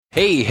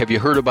Hey, have you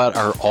heard about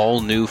our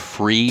all-new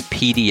free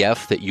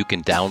PDF that you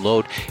can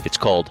download? It's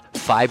called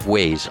 5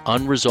 Ways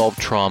Unresolved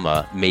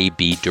Trauma May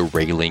Be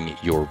Derailing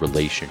Your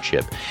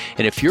Relationship.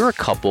 And if you're a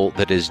couple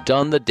that has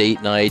done the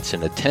date nights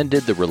and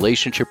attended the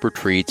relationship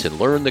retreats and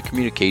learned the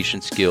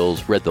communication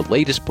skills, read the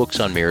latest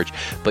books on marriage,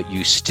 but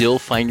you still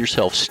find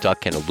yourself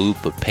stuck in a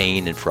loop of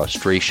pain and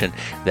frustration,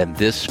 then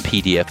this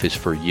PDF is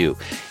for you.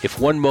 If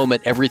one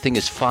moment everything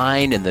is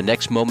fine and the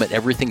next moment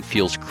everything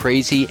feels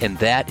crazy and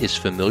that is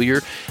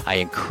familiar, I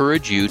encourage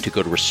you to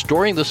go to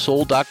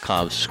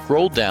restoringthesoul.com,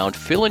 scroll down,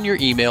 fill in your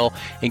email,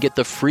 and get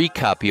the free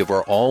copy of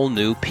our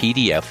all-new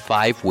PDF,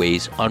 5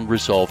 Ways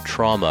Unresolved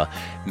Trauma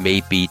May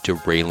Be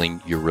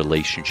Derailing Your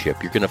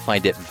Relationship. You're going to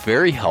find it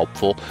very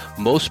helpful.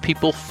 Most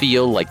people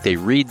feel like they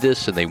read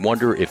this and they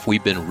wonder if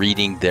we've been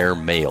reading their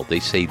mail.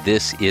 They say,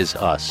 this is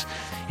us.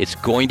 It's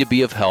going to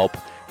be of help.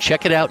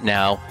 Check it out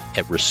now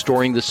at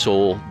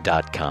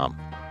restoringthesoul.com.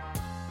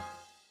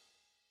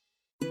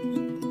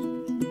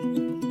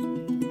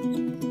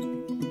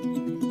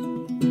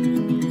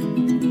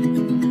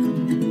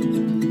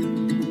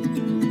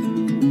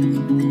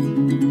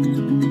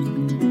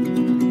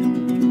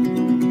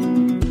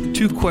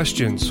 Two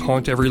questions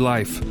haunt every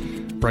life,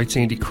 writes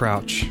Andy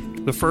Crouch.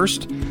 The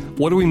first,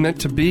 what are we meant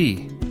to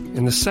be?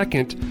 And the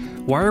second,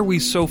 why are we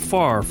so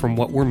far from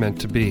what we're meant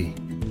to be?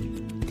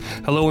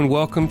 Hello and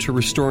welcome to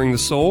Restoring the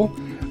Soul,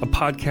 a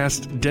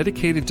podcast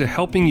dedicated to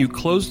helping you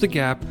close the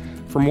gap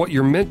from what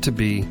you're meant to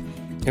be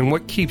and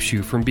what keeps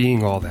you from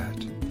being all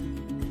that.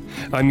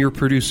 I'm your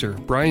producer,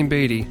 Brian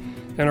Beatty,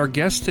 and our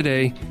guest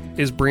today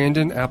is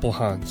Brandon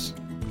Applehans,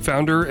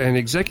 founder and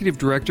executive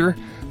director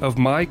of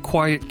My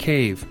Quiet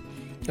Cave,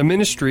 a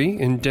ministry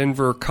in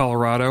Denver,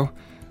 Colorado,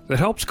 that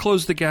helps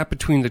close the gap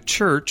between the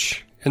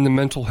church and the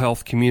mental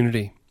health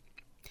community.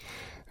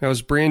 Now,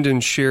 as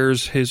Brandon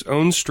shares his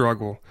own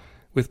struggle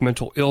with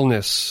mental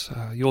illness,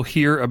 you'll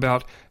hear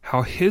about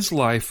how his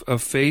life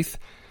of faith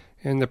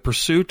and the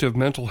pursuit of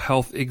mental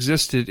health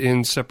existed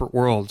in separate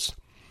worlds.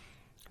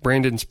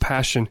 Brandon's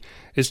passion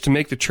is to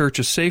make the church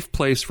a safe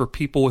place for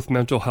people with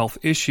mental health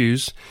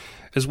issues,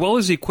 as well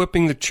as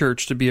equipping the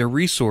church to be a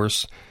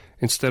resource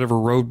instead of a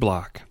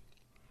roadblock.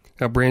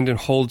 Now, Brandon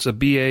holds a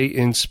BA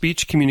in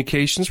Speech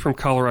Communications from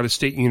Colorado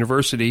State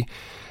University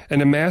and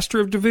a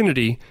Master of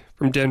Divinity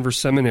from Denver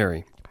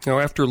Seminary. Now,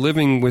 after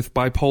living with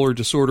bipolar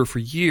disorder for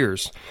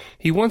years,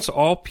 he wants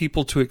all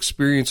people to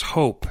experience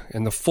hope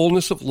and the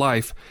fullness of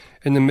life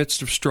in the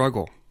midst of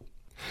struggle.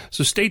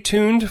 So stay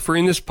tuned, for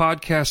in this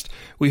podcast,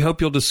 we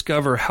hope you'll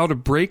discover how to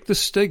break the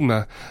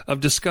stigma of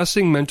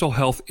discussing mental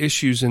health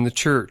issues in the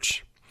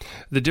church,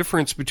 the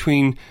difference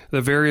between the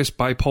various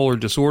bipolar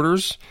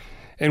disorders,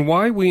 and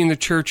why we in the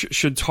church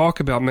should talk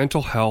about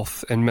mental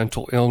health and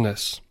mental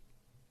illness.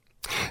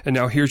 And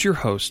now here's your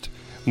host,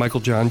 Michael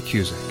John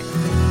Cusick.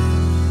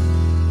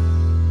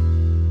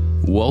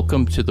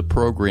 Welcome to the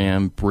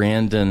program,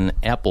 Brandon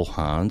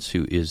Applehans,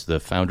 who is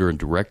the founder and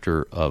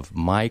director of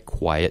My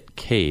Quiet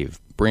Cave.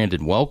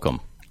 Brandon,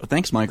 welcome.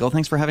 Thanks, Michael.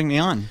 Thanks for having me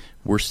on.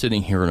 We're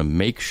sitting here in a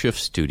makeshift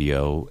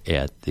studio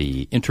at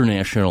the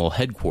international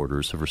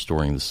headquarters of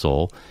Restoring the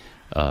Soul,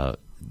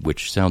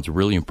 which sounds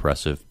really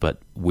impressive, but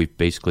we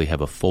basically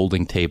have a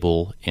folding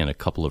table and a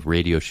couple of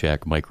Radio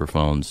Shack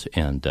microphones,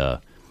 and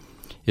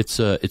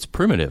it's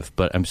primitive,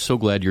 but I'm so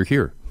glad you're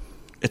here.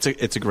 It's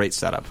a great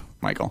setup,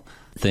 Michael.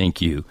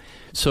 Thank you.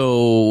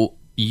 So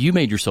you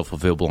made yourself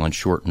available on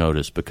short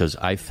notice because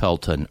I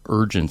felt an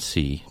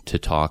urgency to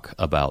talk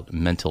about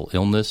mental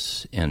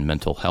illness and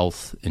mental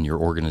health in your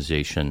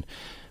organization,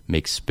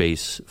 make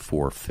space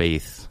for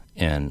faith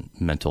and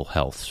mental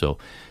health. So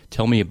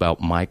tell me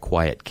about My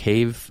Quiet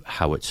Cave,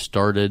 how it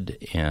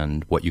started,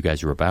 and what you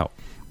guys are about.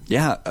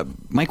 Yeah,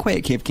 My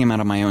Quiet Cave came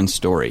out of my own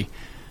story.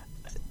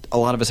 A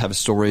lot of us have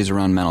stories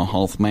around mental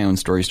health. My own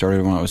story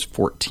started when I was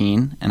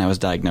 14, and I was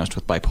diagnosed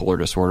with bipolar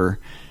disorder.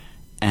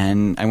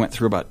 And I went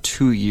through about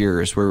 2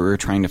 years where we were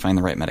trying to find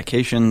the right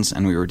medications,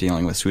 and we were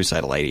dealing with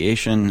suicidal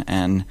ideation,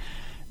 and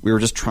we were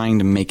just trying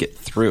to make it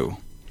through.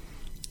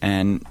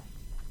 And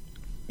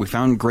we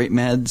found great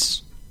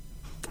meds.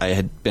 I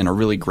had been a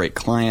really great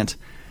client.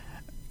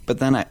 But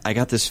then I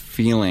got this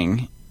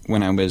feeling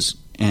when I was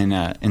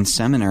in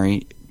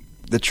seminary,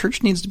 the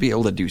church needs to be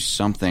able to do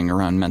something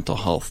around mental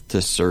health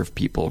to serve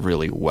people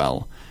really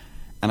well.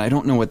 And I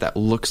don't know what that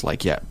looks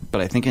like yet,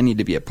 but I think I need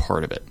to be a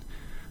part of it.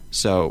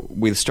 So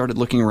we started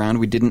looking around.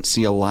 We didn't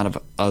see a lot of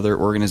other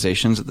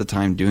organizations at the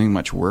time doing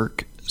much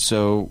work.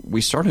 So we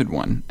started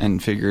one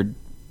and figured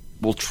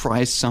we'll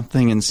try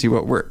something and see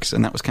what works.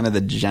 And that was kind of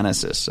the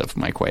genesis of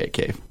My Quiet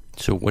Cave.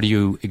 So what do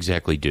you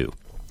exactly do?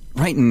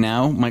 Right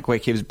now, My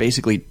Quiet Cave is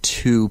basically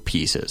 2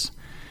 pieces.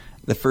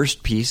 The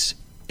first piece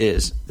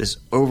is this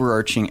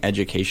overarching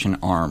education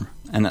arm.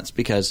 And that's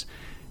because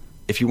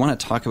if you want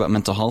to talk about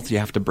mental health, you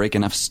have to break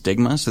enough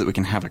stigma so that we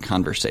can have a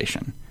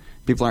conversation.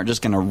 People aren't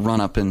just going to run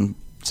up and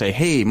say,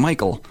 hey,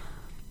 Michael,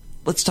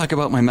 let's talk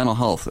about my mental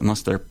health,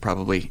 unless they're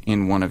probably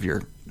in one of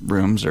your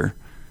rooms.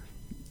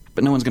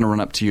 But no one's going to run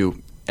up to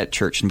you at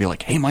church and be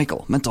like, hey,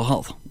 Michael, mental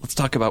health. Let's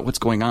talk about what's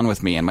going on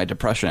with me and my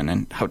depression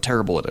and how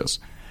terrible it is.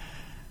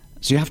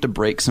 So you have to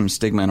break some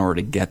stigma in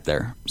order to get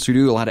there. So we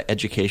do a lot of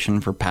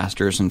education for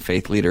pastors and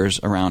faith leaders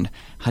around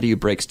how do you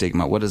break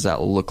stigma? What does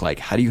that look like?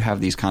 How do you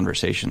have these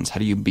conversations? How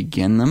do you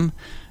begin them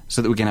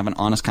so that we can have an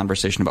honest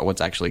conversation about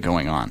what's actually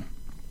going on?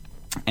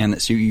 And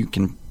that so you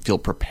can feel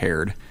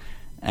prepared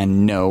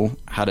and know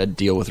how to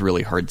deal with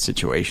really hard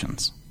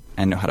situations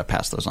and know how to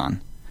pass those on.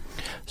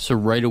 So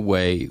right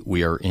away,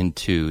 we are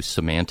into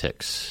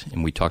semantics.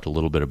 And we talked a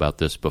little bit about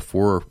this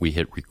before we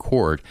hit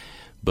record.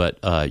 But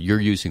you're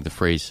using the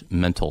phrase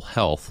mental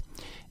health,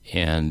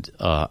 and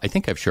I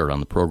think I've shared on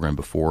the program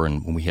before,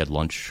 and when we had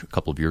lunch a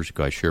couple of years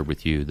ago, I shared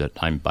with you that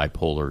I'm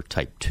bipolar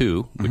type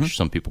 2, which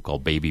some people call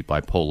baby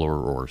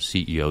bipolar or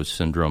CEO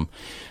syndrome.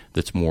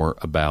 That's more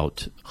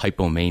about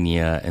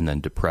hypomania, and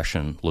then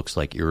depression looks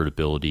like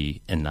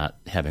irritability and not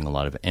having a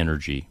lot of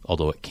energy,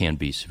 although it can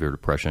be severe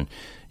depression.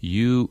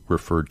 You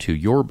referred to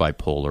your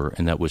bipolar,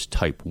 and that was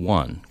type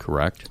 1,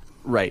 correct?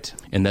 Right.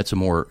 And that's a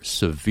more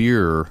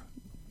severe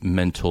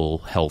mental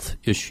health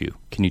issue.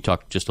 Can you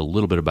talk just a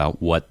little bit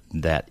about what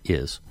that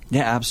is?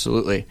 Yeah,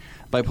 absolutely.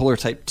 Bipolar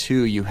type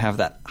 2, you have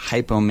that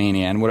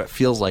hypomania and what it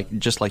feels like,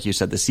 just like you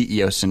said, the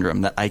CEO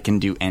syndrome, that I can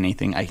do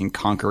anything, I can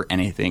conquer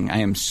anything. I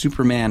am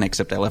Superman,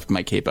 except I left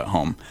my cape at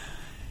home.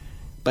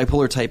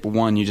 Bipolar type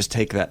 1, you just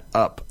take that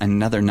up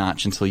another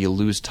notch until you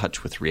lose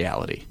touch with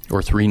reality.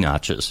 Or 3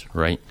 notches,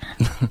 right?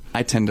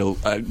 I tend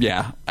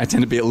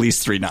to be at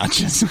least 3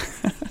 notches.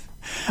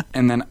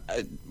 And then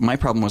my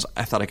problem was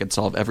I thought I could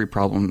solve every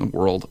problem in the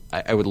world.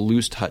 I would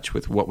lose touch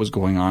with what was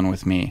going on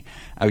with me.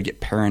 I would get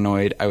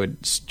paranoid. I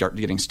would start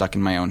getting stuck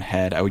in my own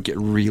head. I would get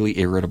really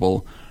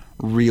irritable,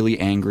 really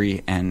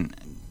angry, and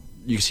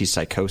you see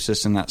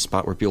psychosis in that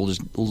spot where people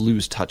just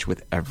lose touch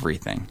with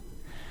everything.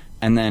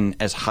 And then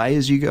as high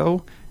as you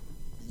go,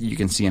 you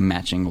can see a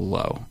matching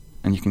low,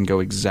 and you can go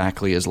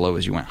exactly as low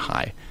as you went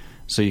high.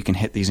 So you can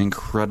hit these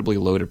incredibly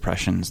low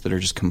depressions that are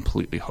just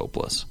completely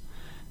hopeless.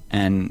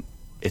 And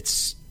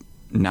it's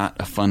not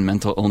a fun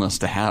mental illness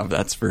to have,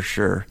 that's for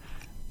sure.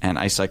 And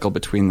I cycle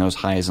between those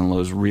highs and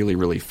lows really,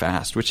 really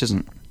fast, which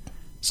isn't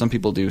 – some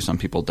people do, some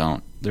people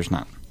don't.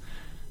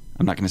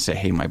 I'm not going to say,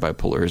 hey, my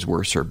bipolar is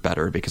worse or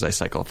better because I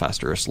cycle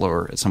faster or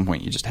slower. At some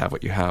point, you just have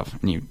what you have,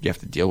 and you have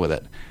to deal with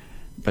it.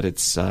 But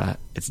it's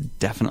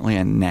definitely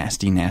a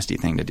nasty, nasty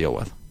thing to deal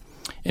with.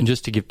 And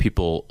just to give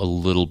people a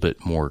little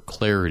bit more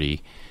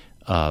clarity –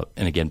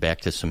 and again, back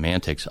to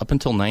semantics, up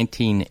until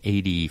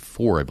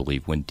 1984, I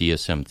believe, when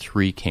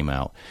DSM-3 came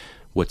out,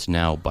 what's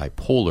now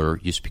bipolar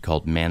used to be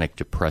called manic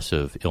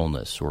depressive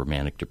illness or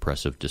manic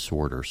depressive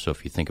disorder. So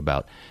if you think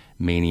about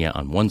mania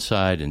on one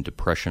side and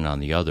depression on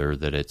the other,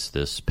 that it's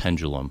this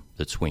pendulum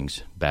that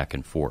swings back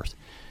and forth.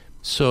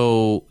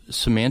 So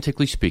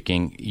semantically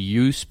speaking,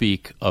 you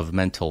speak of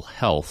mental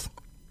health,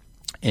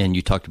 and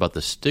you talked about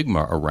the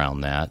stigma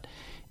around that.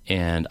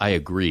 And I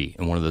agree.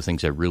 And one of the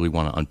things I really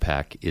want to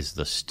unpack is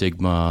the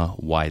stigma,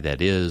 why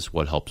that is,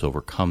 what helps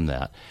overcome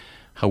that.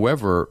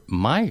 However,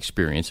 my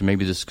experience, and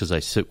maybe this is because I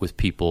sit with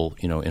people,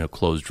 in a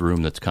closed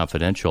room that's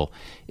confidential,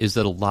 is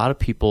that a lot of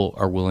people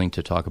are willing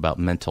to talk about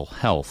mental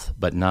health,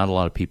 but not a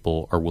lot of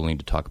people are willing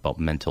to talk about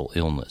mental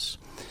illness.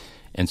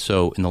 And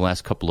so in the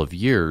last couple of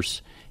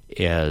years,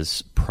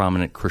 as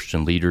prominent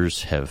Christian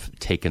leaders have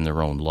taken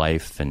their own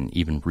life, and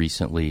even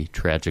recently,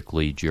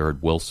 tragically,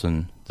 Jared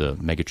Wilson, the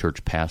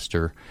megachurch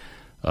pastor,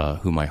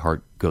 who my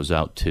heart goes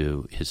out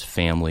to, his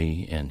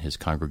family and his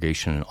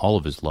congregation and all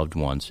of his loved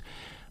ones,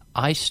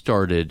 I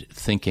started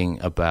thinking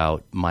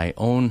about my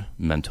own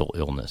mental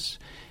illness.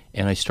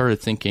 And I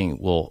started thinking,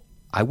 well,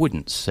 I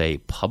wouldn't say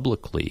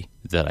publicly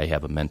that I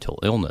have a mental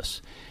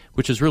illness,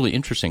 which is really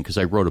interesting because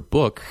I wrote a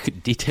book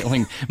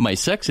detailing my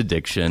sex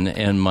addiction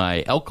and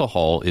my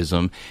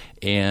alcoholism,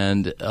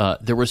 and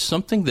there was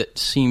something that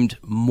seemed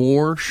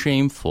more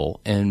shameful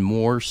and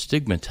more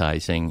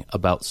stigmatizing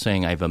about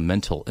saying I have a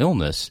mental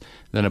illness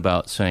than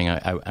about saying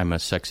I'm a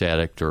sex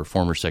addict or a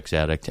former sex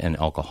addict and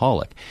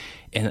alcoholic.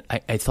 And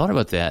I thought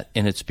about that,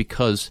 and it's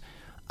because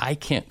I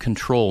can't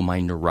control my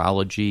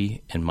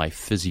neurology and my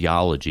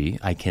physiology.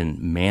 I can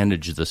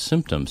manage the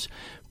symptoms,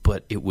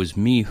 but it was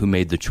me who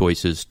made the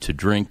choices to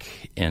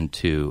drink and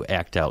to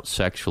act out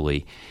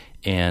sexually.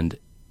 And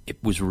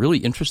it was really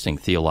interesting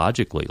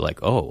theologically, like,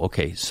 oh,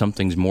 okay,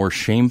 something's more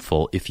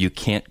shameful if you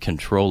can't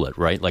control it,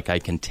 right? Like I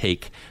can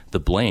take the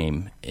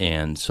blame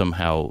and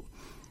somehow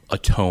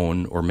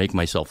atone or make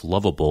myself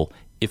lovable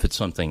if it's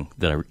something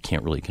that I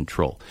can't really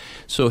control.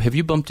 So have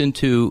you bumped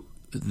into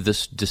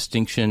this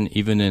distinction,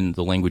 even in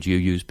the language you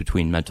use,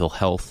 between mental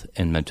health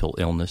and mental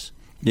illness?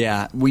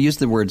 Yeah, we use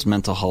the words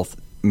mental health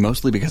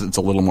mostly because it's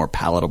a little more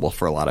palatable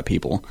for a lot of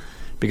people.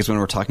 Because when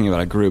we're talking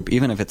about a group,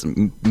 even if it's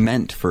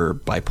meant for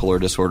bipolar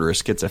disorder,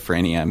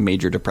 schizophrenia,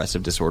 major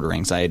depressive disorder,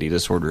 anxiety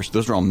disorders,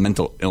 those are all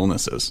mental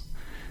illnesses.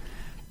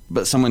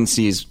 But someone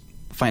sees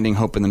finding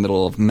hope in the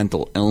middle of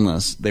mental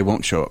illness, they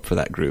won't show up for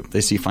that group.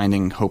 They see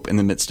finding hope in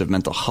the midst of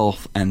mental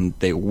health, and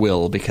they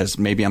will, because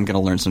maybe I'm going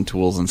to learn some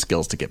tools and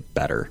skills to get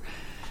better.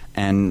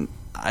 And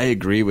I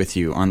agree with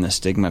you on the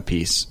stigma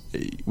piece.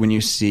 When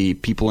you see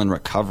people in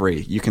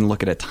recovery, you can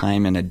look at a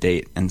time and a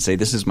date and say,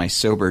 this is my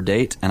sober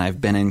date, and I've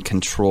been in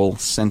control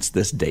since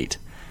this date.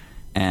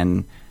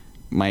 And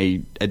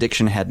my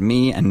addiction had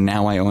me, and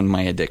now I own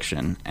my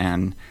addiction.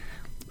 And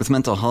with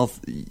mental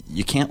health,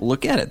 you can't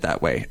look at it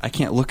that way. I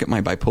can't look at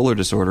my bipolar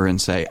disorder and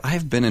say,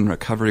 I've been in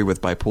recovery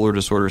with bipolar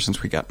disorder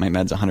since we got my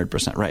meds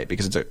 100% right,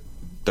 because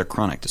they're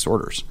chronic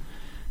disorders.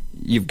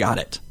 You've got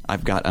it.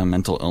 I've got a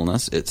mental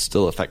illness. It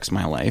still affects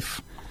my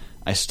life.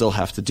 I still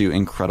have to do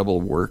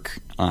incredible work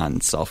on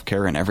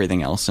self-care and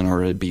everything else in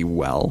order to be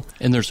well.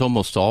 And there's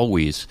almost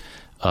always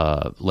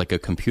like a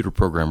computer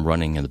program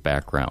running in the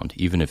background.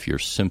 Even if your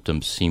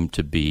symptoms seem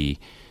to be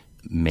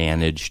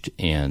managed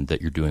and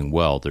that you're doing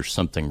well, there's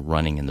something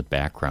running in the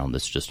background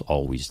that's just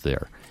always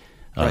there.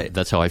 Right.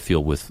 That's how I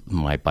feel with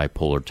my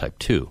bipolar type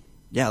 2.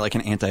 Yeah, like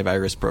an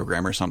antivirus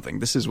program or something.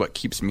 This is what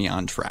keeps me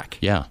on track.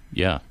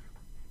 Yeah.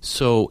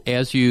 So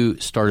as you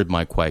started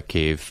My Quiet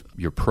Cave,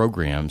 your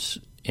programs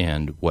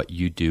and what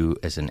you do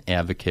as an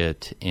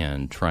advocate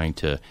and trying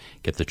to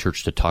get the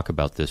church to talk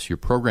about this, your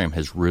program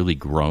has really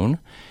grown.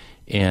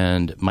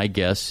 And my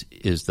guess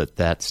is that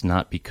that's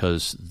not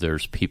because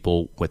there's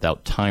people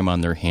without time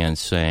on their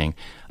hands saying,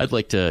 I'd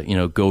like to,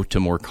 go to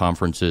more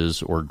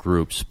conferences or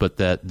groups, but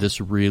that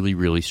this really,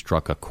 really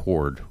struck a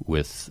chord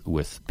with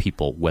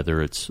people,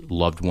 whether it's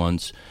loved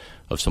ones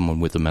of someone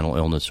with a mental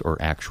illness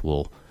or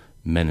actual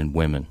men and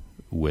women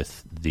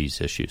with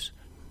these issues.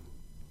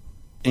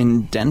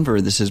 In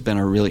Denver, this has been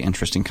a really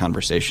interesting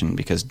conversation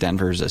because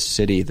Denver is a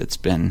city that's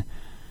been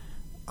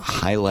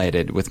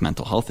highlighted with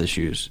mental health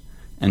issues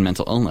and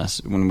mental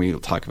illness when we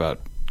talk about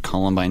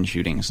Columbine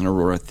shootings and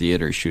Aurora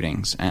Theater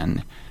shootings.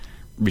 And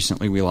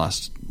recently we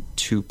lost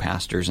 2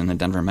 pastors in the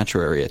Denver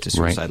metro area to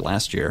suicide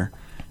last year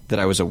that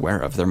I was aware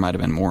of. There might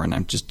have been more and I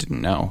just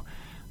didn't know.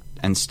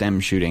 And STEM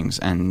shootings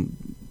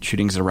and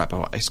shootings at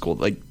Arapahoe High School.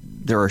 Like,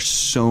 there are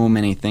so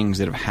many things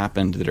that have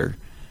happened that are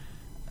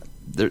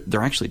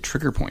they're actually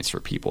trigger points for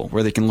people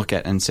where they can look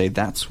at and say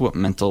that's what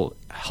mental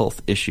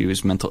health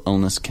issues, mental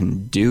illness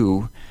can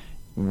do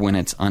when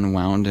it's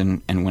unwound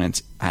and when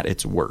it's at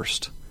its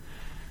worst.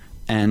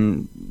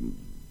 And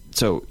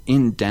so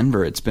in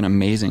Denver, it's been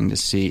amazing to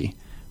see.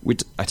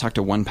 I talked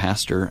to one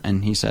pastor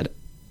and he said,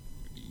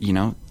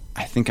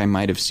 I think I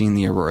might have seen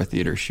the Aurora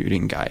Theater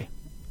shooting guy.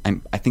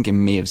 I think I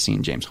may have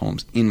seen James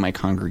Holmes in my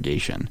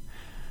congregation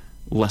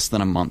less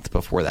than a month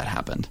before that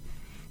happened.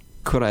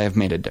 Could I have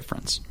made a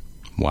difference?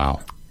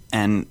 Wow.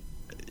 And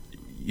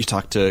you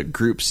talk to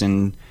groups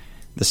in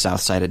the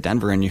south side of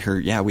Denver and you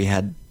hear, we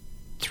had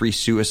 3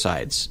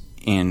 suicides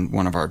in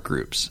one of our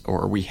groups,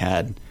 or we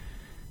had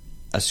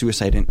a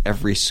suicide in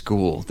every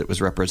school that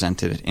was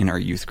represented in our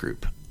youth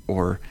group,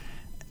 or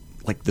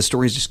like the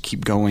stories just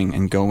keep going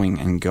and going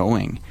and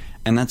going.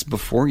 And that's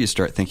before you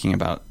start thinking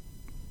about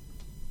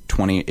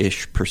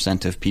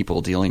 20-ish% of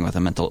people dealing with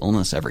a mental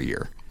illness every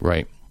year.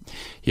 Right.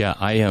 Yeah,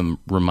 I am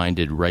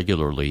reminded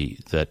regularly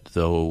that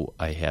though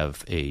I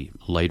have a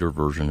lighter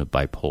version of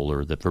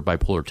bipolar, that for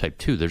bipolar type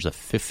 2, there's a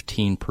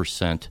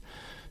 15%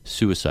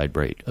 suicide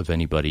rate of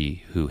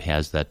anybody who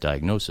has that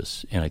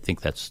diagnosis. And I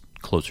think that's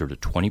closer to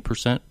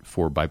 20%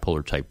 for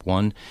bipolar type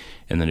 1.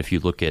 And then if you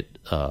look at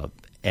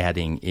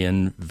adding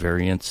in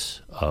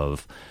variants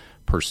of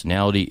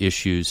personality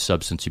issues,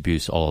 substance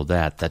abuse, all of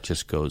that, that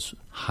just goes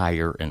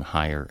higher and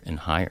higher and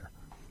higher.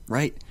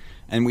 Right.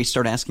 And we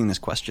start asking this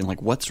question,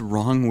 like, what's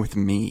wrong with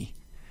me?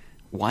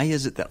 Why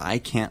is it that I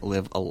can't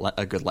live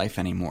a good life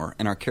anymore?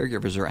 And our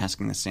caregivers are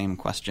asking the same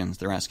questions.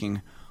 They're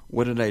asking,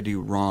 what did I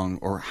do wrong?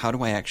 Or how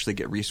do I actually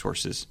get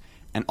resources?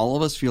 And all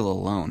of us feel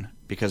alone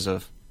because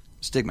of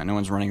stigma. No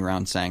one's running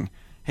around saying,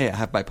 hey, I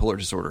have bipolar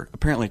disorder,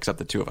 apparently except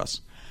the 2 of us.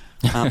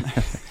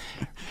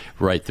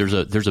 Right. There's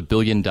a $1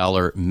 billion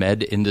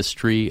med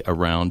industry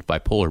around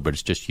bipolar, but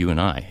it's just you and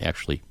I,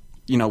 actually.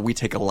 We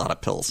take a lot of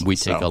pills. We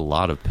take a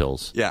lot of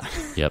pills. Yeah.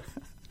 Yep.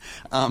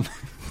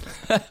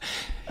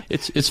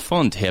 It's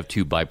fun to have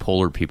 2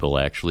 bipolar people,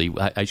 actually.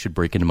 I should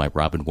break into my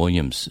Robin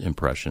Williams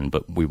impression,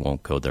 but we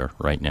won't go there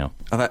right now.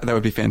 Oh, that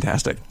would be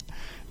fantastic.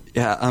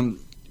 Yeah.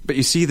 But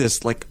you see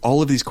this, like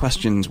all of these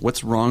questions,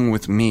 what's wrong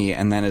with me?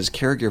 And then as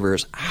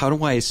caregivers, how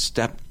do I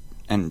step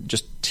and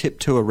just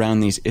tiptoe around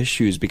these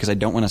issues because I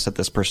don't want to set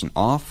this person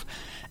off,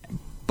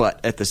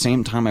 but at the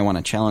same time I want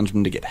to challenge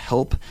them to get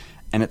help,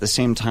 and at the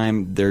same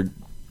time they're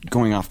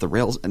going off the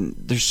rails. And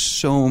there's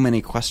so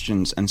many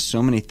questions and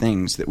so many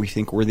things that we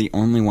think we're the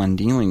only one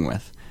dealing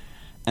with.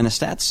 And the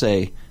stats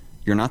say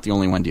you're not the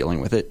only one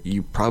dealing with it.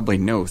 You probably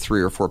know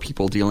 3 or 4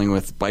 people dealing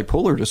with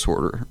bipolar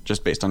disorder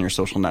just based on your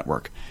social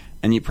network.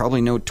 And you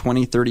probably know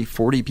 20, 30,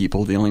 40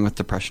 people dealing with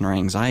depression or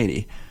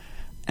anxiety.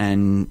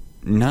 And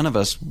none of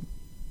us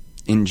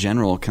in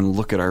general can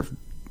look at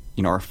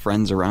our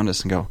friends around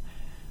us and go,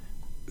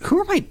 who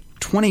are my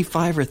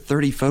 25 or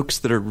 30 folks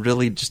that are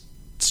really just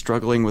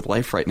struggling with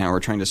life right now or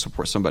trying to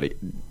support somebody?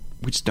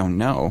 We just don't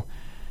know.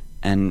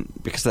 And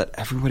because that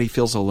everybody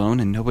feels alone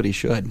and nobody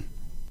should.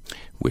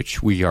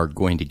 which we are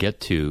going to get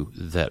to,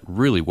 that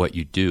really what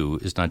you do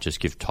is not just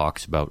give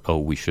talks about, oh,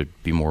 we should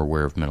be more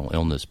aware of mental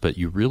illness, but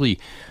you really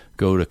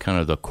go to kind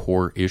of the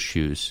core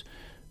issues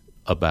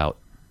about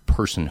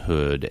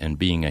personhood and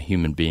being a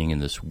human being in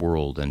this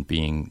world and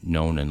being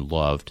known and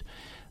loved.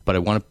 But I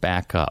want to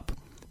back up.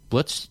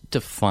 Let's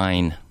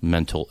define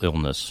mental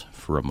illness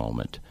for a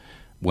moment.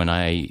 When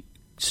I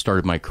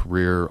started my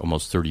career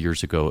almost 30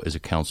 years ago as a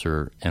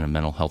counselor and a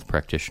mental health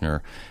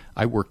practitioner,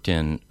 I worked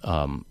in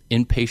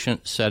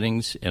inpatient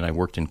settings and I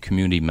worked in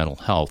community mental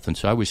health. And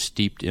so I was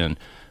steeped in,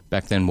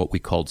 back then, what we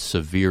called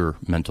severe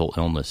mental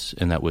illness,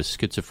 and that was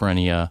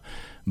schizophrenia,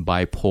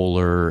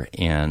 bipolar,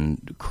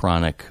 and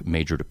chronic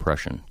major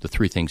depression, the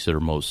three things that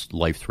are most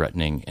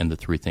life-threatening and the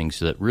three things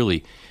that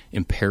really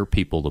impair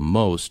people the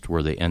most,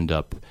 where they end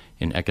up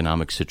in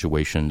economic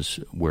situations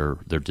where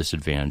they're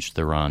disadvantaged,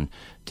 they're on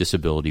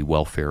disability,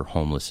 welfare,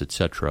 homeless,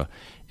 etc.,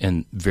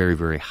 and very,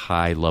 very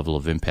high level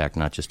of impact,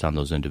 not just on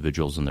those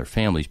individuals and their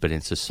families, but in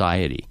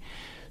society.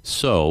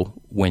 So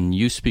when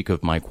you speak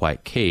of My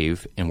Quiet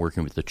Cave and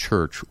working with the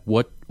church,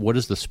 what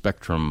is the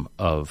spectrum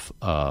of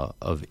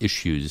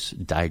issues,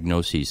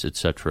 diagnoses,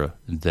 etc.,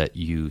 that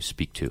you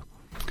speak to?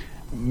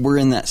 We're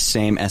in that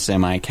same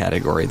SMI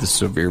category, the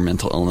severe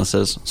mental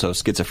illnesses, so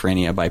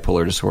schizophrenia,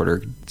 bipolar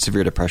disorder,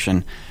 severe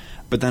depression.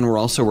 But then we're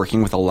also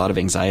working with a lot of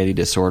anxiety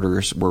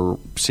disorders. We're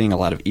seeing a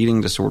lot of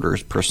eating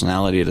disorders,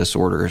 personality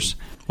disorders.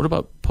 What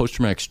about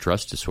post-traumatic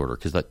stress disorder?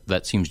 Because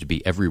that seems to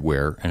be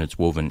everywhere, and it's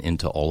woven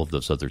into all of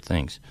those other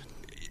things.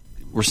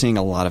 We're seeing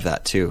a lot of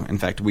that, too. In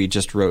fact, we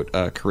just wrote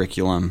a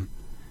curriculum,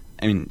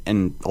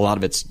 and a lot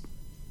of it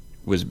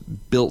was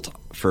built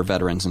for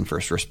veterans and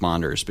first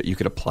responders, but you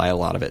could apply a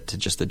lot of it to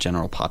just the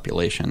general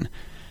population,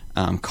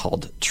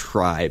 called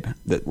Tribe,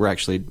 that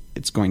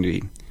it's going to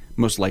be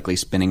most likely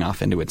spinning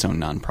off into its own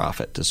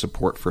nonprofit to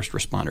support first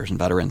responders and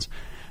veterans.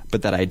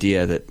 But that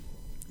idea that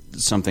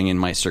something in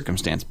my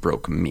circumstance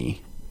broke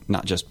me,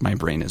 not just my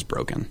brain is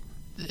broken.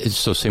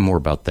 So say more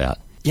about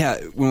that. Yeah,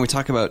 when we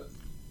talk about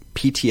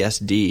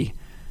PTSD,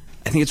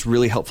 I think it's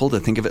really helpful to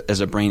think of it as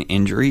a brain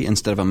injury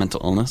instead of a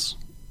mental illness,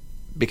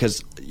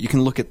 because you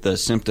can look at the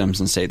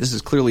symptoms and say this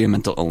is clearly a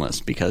mental illness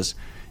because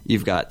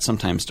you've got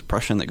sometimes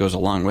depression that goes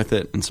along with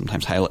it and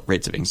sometimes high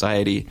rates of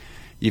anxiety.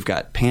 You've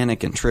got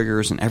panic and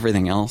triggers and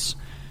everything else,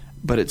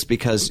 but it's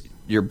because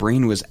your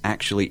brain was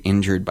actually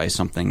injured by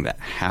something that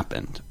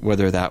happened,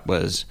 whether that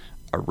was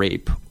a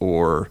rape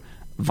or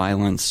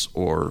violence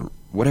or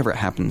whatever it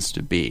happens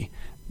to be.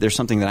 There's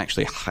something that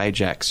actually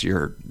hijacks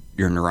your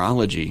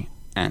neurology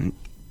and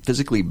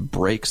physically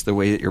breaks the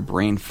way that your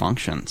brain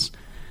functions.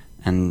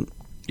 And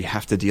you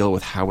have to deal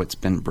with how it's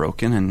been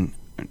broken and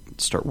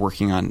start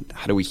working on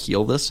how do we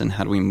heal this and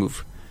how do we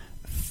move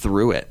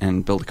through it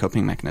and build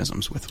coping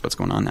mechanisms with what's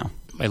going on now.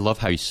 I love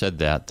how you said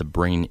that, the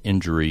brain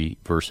injury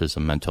versus a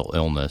mental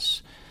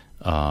illness,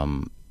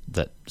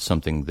 that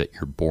something that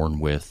you're born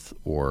with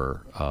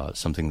or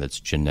something that's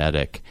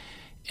genetic.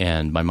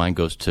 And my mind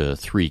goes to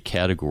three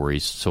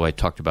categories. So I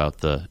talked about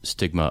the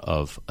stigma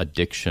of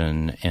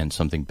addiction and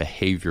something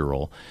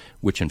behavioral,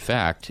 which in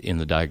fact, in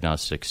the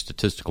Diagnostic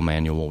Statistical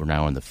Manual, we're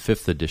now in the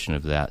 5th edition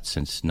of that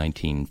since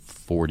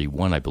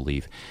 1941, I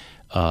believe.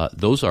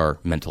 Those are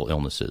mental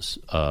illnesses,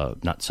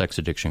 not sex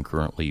addiction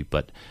currently,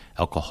 but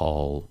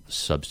alcohol,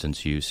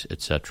 substance use,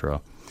 etc.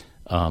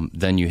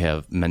 Then you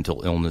have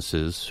mental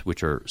illnesses,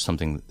 which are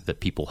something that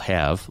people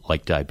have,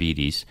 like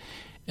diabetes,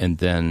 and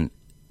then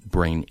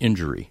brain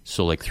injury.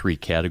 So like three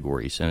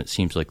categories, and it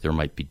seems like there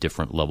might be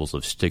different levels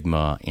of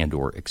stigma and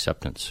or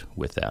acceptance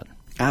with that.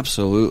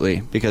 Absolutely,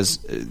 because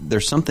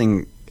there's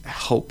something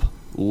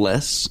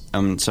hopeless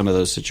in some of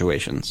those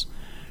situations,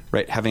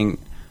 right? Having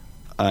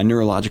a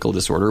neurological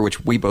disorder,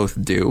 which we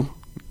both do,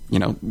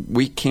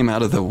 we came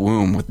out of the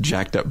womb with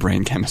jacked up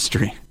brain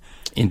chemistry.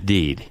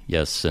 Indeed,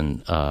 yes,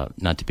 and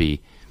not to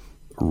be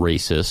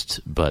racist,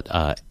 but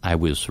I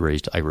was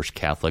raised Irish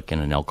Catholic in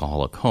an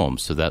alcoholic home,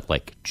 so that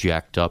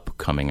jacked up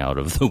coming out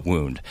of the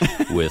wound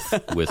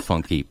with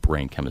funky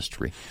brain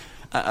chemistry.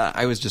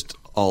 I was just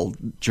all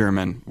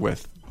German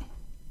with.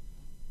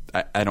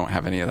 I don't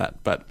have any of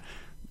that, but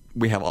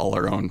we have all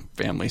our own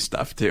family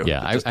stuff too.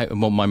 Yeah,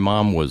 well, my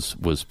mom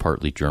was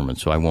partly German,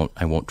 so I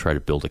won't try to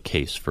build a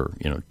case for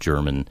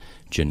German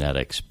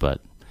genetics,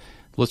 but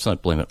let's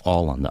not blame it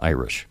all on the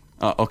Irish.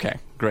 Oh, okay,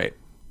 great.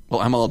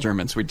 Well, I'm all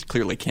German, so we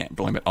clearly can't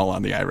blame it all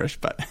on the Irish,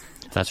 but...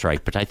 That's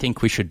right, but I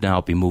think we should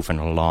now be moving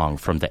along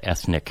from the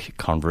ethnic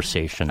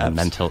conversation and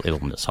mental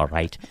illness, all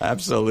right?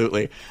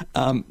 Absolutely.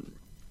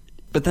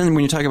 But then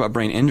when you talk about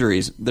brain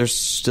injuries, there's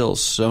still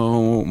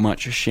so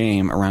much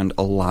shame around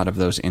a lot of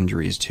those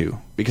injuries, too.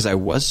 Because I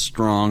was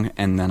strong,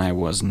 and then I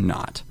was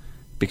not.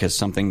 Because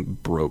something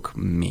broke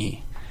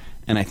me.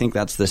 And I think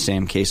that's the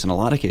same case in a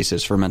lot of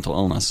cases for mental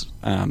illness,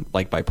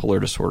 like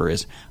bipolar disorder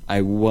is.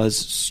 I was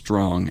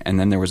strong, and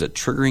then there was a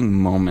triggering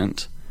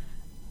moment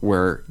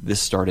where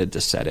this started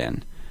to set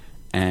in.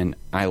 And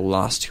I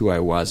lost who I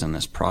was in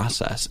this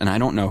process. And I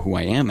don't know who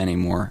I am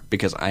anymore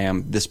because I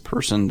am this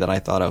person that I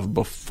thought of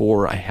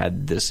before I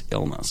had this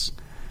illness.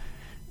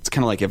 It's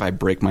kind of like if I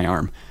break my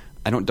arm.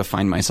 I don't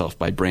define myself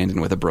by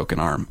Brandon with a broken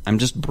arm. I'm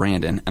just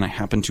Brandon, and I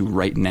happen to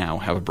right now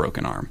have a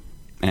broken arm.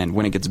 And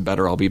when it gets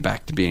better, I'll be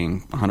back to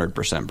being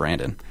 100%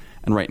 Brandon.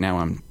 And right now,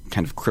 I'm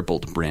kind of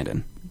crippled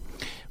Brandon.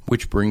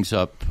 Which brings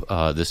up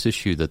this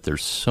issue that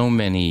there's so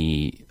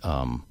many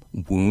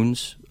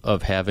wounds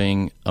of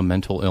having a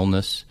mental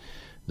illness.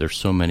 There's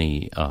so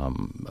many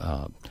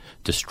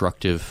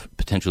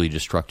potentially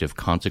destructive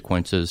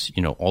consequences,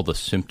 all the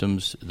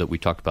symptoms that we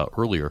talked about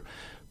earlier.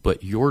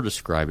 But you're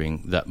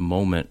describing that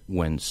moment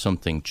when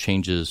something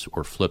changes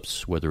or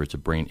flips, whether it's a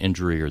brain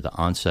injury or the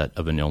onset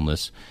of an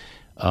illness,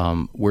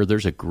 where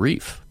there's a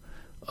grief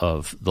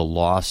of the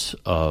loss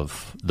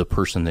of the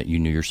person that you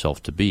knew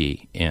yourself to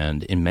be.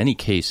 And in many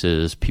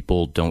cases,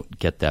 people don't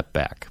get that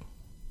back.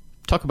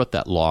 Talk about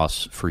that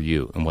loss for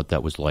you and what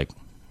that was like.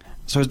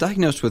 So I was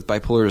diagnosed with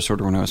bipolar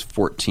disorder when I was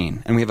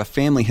 14, and we have a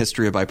family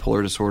history of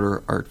bipolar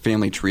disorder. Our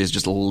family tree is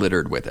just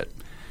littered with it.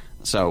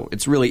 So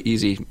it's really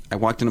easy. I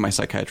walked into my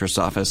psychiatrist's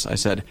office. I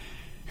said,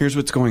 here's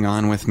what's going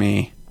on with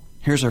me.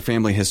 Here's our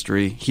family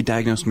history. He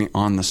diagnosed me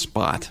on the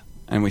spot,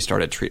 and we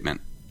started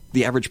treatment.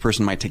 The average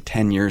person might take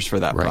 10 years for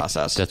that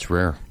process. That's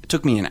rare. It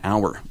took me an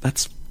hour. I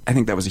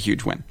think that was a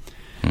huge win.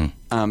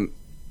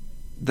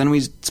 Then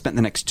we spent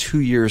the next 2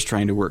 years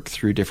trying to work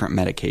through different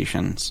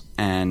medications,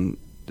 and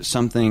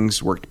some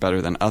things worked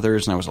better than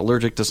others, and I was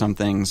allergic to some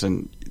things,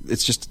 and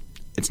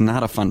it's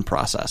not a fun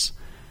process.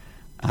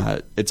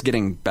 It's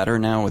getting better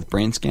now with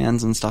brain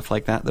scans and stuff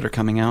like that are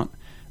coming out,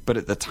 but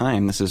at the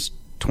time, this is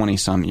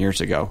 20-some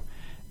years ago,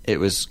 it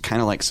was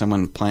kind of like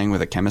someone playing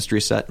with a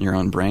chemistry set in your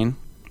own brain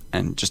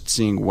and just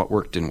seeing what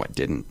worked and what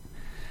didn't.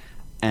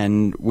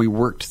 And we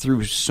worked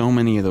through so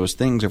many of those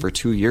things over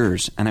 2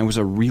 years, and I was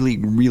a really,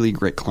 really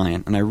great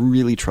client, and I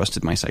really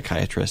trusted my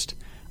psychiatrist.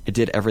 I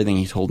did everything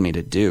he told me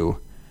to do.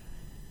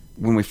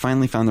 When we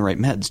finally found the right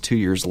meds 2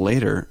 years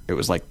later, it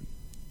was like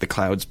the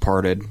clouds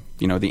parted,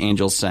 the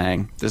angels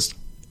sang, this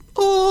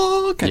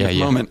kind of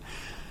moment.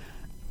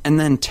 And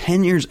then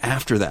 10 years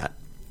after that,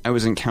 I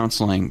was in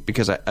counseling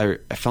because I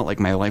felt like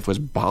my life was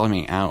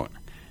bottoming out.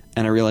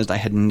 And I realized I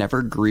had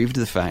never grieved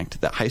the fact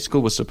that high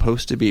school was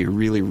supposed to be a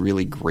really,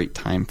 really great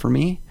time for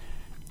me.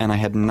 And I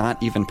had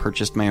not even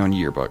purchased my own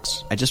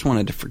yearbooks. I just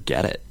wanted to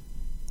forget it.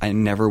 I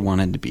never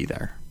wanted to be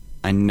there.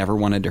 I never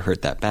wanted to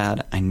hurt that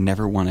bad. I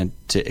never wanted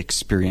to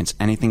experience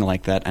anything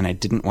like that. And I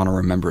didn't want to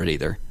remember it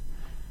either.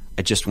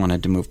 I just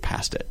wanted to move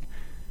past it.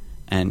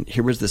 And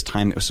here was this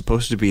time that was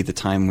supposed to be the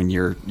time when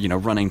you're,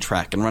 running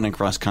track and running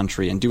cross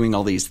country and doing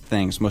all these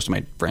things. Most of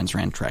my friends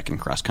ran track and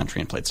cross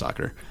country and played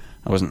soccer.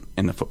 I wasn't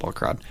in the football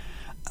crowd.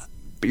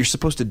 But you're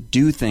supposed to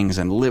do things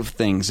and live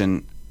things,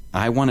 and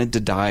I wanted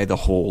to die the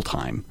whole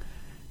time.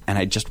 And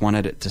I just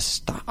wanted it to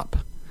stop.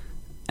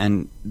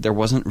 And there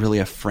wasn't really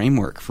a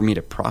framework for me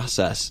to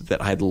process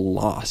that I'd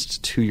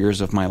lost 2 years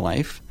of my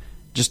life.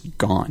 Just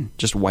gone,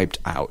 just wiped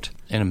out.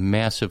 And a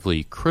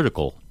massively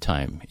critical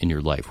time in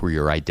your life where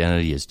your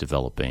identity is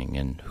developing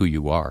and who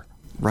you are.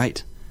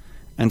 Right.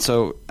 And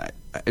so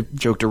I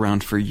joked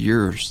around for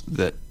years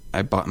that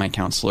I bought my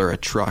counselor a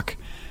truck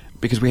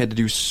because we had to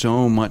do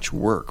so much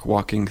work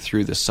walking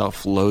through the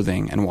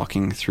self-loathing and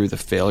walking through the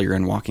failure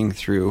and walking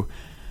through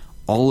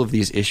all of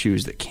these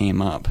issues that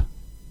came up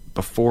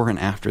before and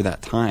after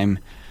that time,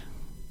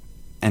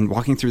 and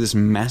walking through this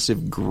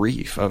massive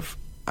grief of,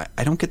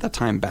 I don't get that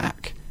time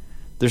back.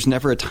 There's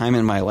never a time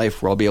in my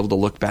life where I'll be able to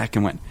look back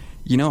and went,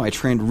 I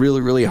trained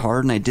really, really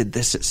hard and I did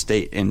this at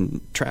state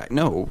in track.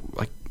 No,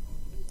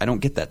 I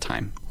don't get that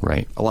time.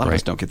 Right. A lot of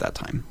us don't get that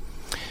time.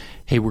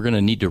 Hey, we're going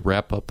to need to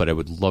wrap up, but I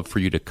would love for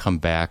you to come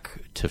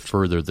back to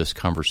further this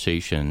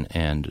conversation,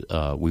 and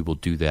we will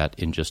do that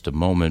in just a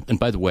moment. And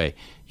by the way,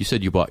 you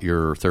said you bought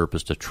your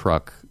therapist a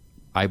truck.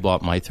 I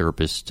bought my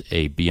therapist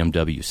a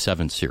BMW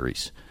 7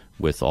 Series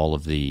with all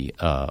of the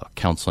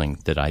counseling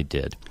that I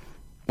did.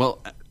 Well,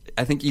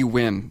 I think you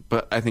win,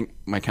 but I think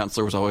my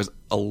counselor was always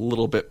a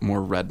little bit more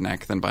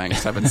redneck than buying a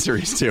 7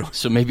 Series too.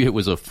 So maybe it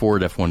was a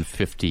Ford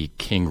F-150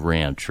 King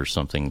Ranch or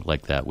something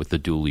like that with the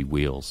dually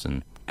wheels.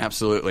 And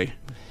absolutely.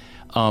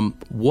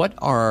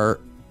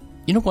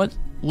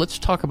 Let's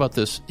talk about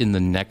this in the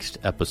next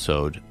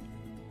episode.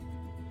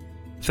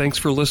 Thanks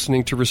for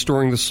listening to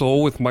Restoring the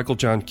Soul with Michael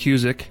John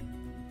Cusick.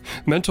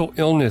 Mental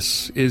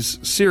illness is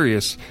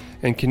serious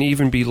and can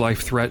even be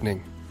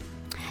life-threatening.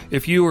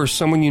 If you or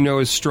someone you know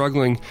is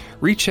struggling,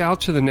 reach out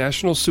to the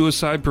National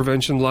Suicide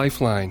Prevention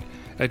Lifeline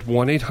at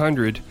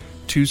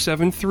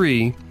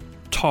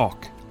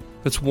 1-800-273-TALK.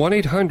 That's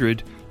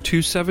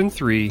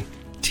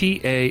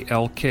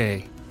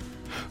 1-800-273-TALK.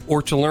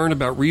 Or to learn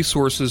about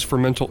resources for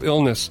mental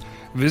illness,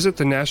 visit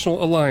the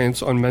National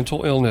Alliance on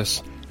Mental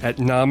Illness at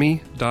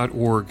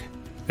NAMI.org.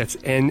 That's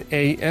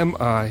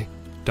NAMI.org.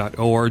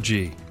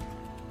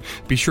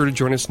 Be sure to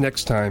join us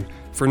next time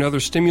for another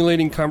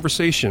stimulating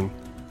conversation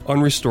on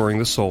Restoring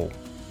the Soul.